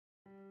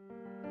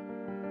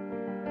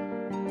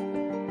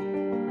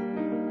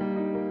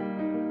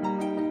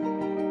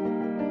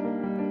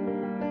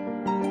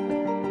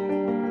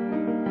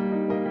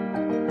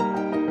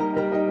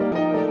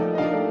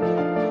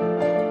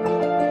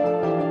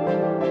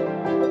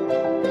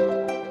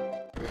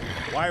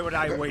Why would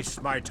I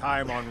waste my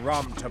time on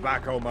rum,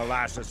 tobacco,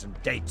 molasses,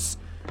 and dates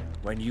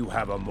when you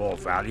have a more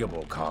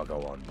valuable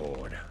cargo on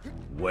board?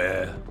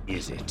 Where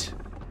is it?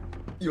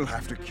 You'll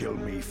have to kill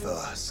me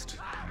first.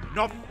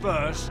 Not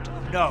first,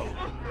 no.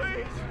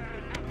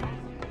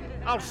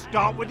 I'll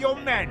start with your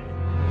men.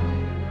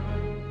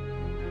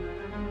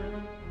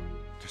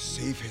 To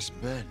save his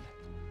men,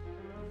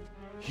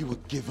 he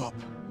would give up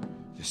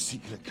the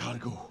secret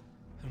cargo.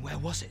 And where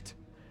was it?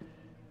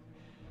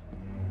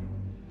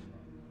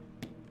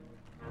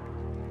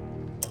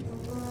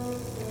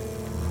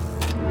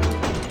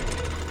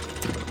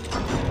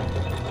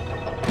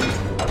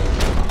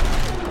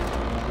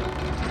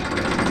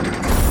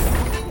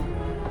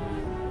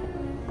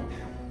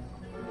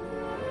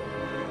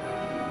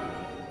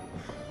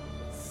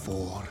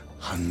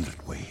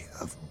 Hundredweight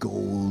of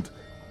gold,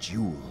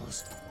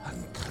 jewels,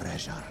 and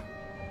treasure.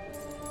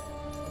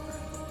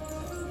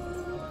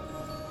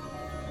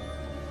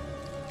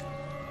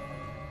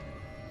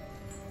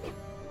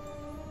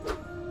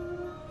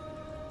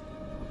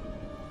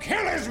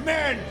 Kill his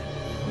men!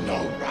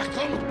 No,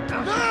 Rackham!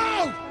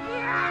 No!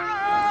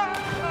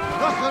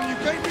 Rackham, you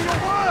gave me your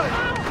word!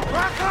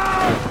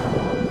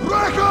 Rackham!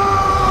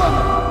 Rackham!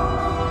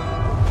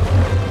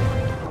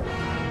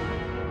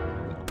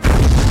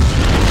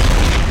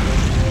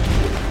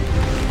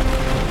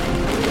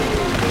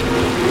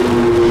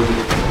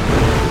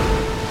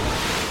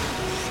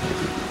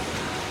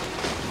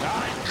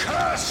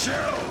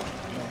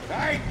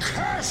 I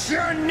curse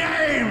your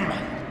name,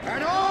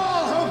 and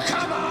all who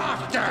come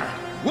after.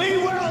 We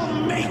will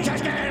meet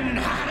again,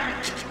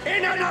 Haddock,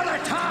 in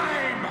another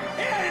time,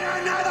 in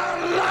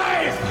another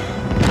life!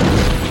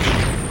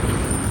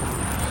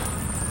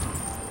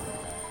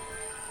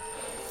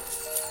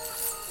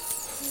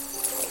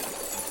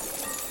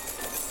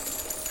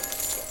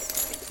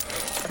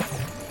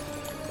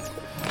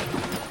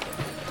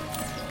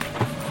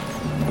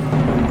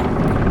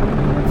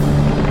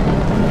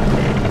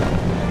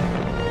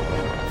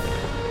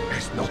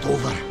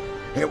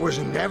 It was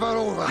never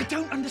over. I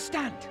don't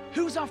understand.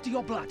 Who's after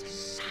your blood?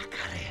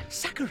 Sakharine.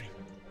 Sakharine?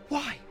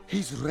 Why?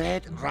 He's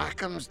Red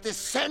Rackham's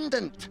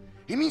descendant.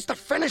 He means to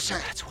finish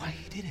it. That's why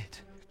he did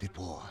it. Did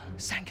what?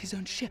 Sank his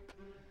own ship.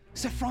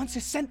 Sir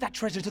Francis sent that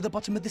treasure to the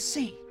bottom of the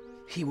sea.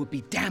 He would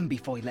be damned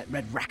before he let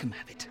Red Rackham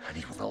have it. And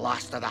he was the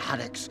last of the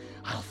Haddocks.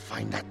 I'll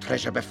find that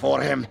treasure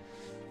before him.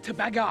 To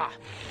Bagar.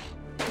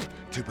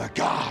 To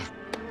Bagar.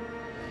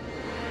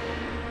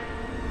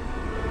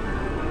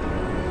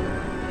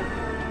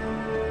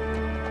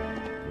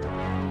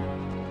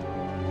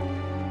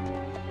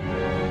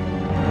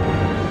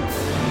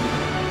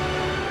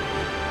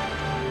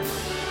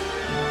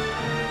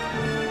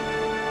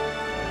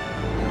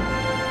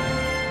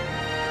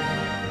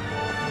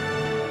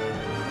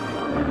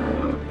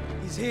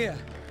 Here.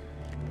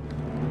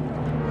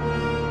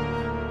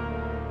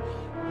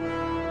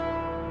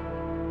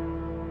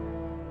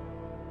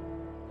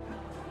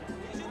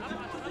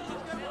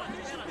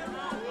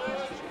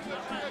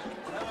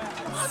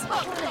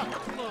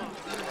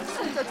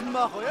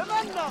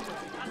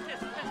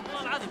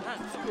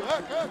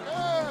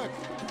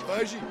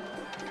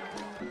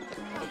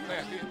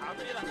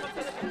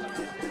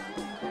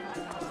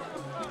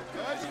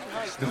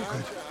 It's no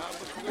good.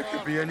 It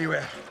could be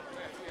anywhere.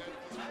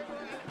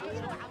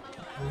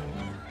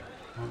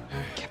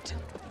 Captain,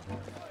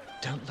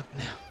 don't look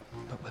now,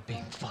 but we're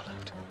being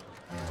followed.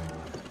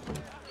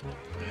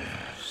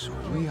 So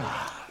we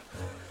are.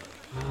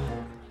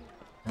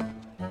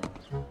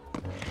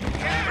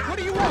 What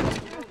do you want?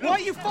 Why are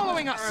you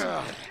following us?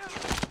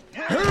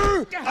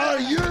 Who are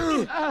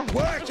you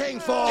working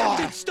for?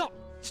 Captain, stop!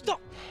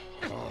 Stop!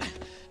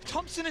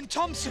 Thompson and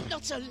Thompson!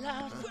 Not so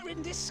loud, we're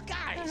in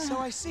disguise. So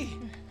I see.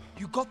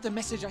 You got the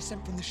message I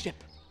sent from the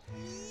ship.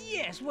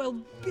 Yes, well,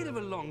 bit of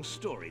a long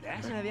story,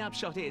 that. The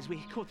upshot is we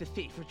caught the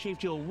thief,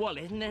 retrieved your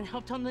wallet, and then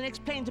hopped on the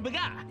next plane to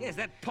Bagar. Yes,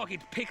 that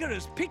pocket picker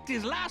has picked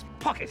his last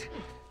pocket.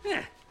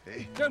 Yeah.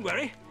 Hey. Don't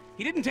worry,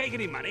 he didn't take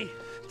any money.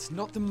 It's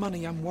not the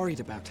money I'm worried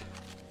about.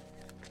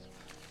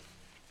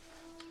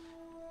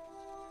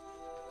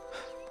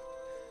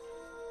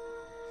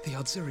 The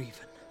odds are even.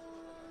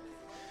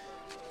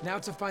 Now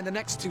to find the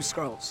next two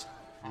scrolls.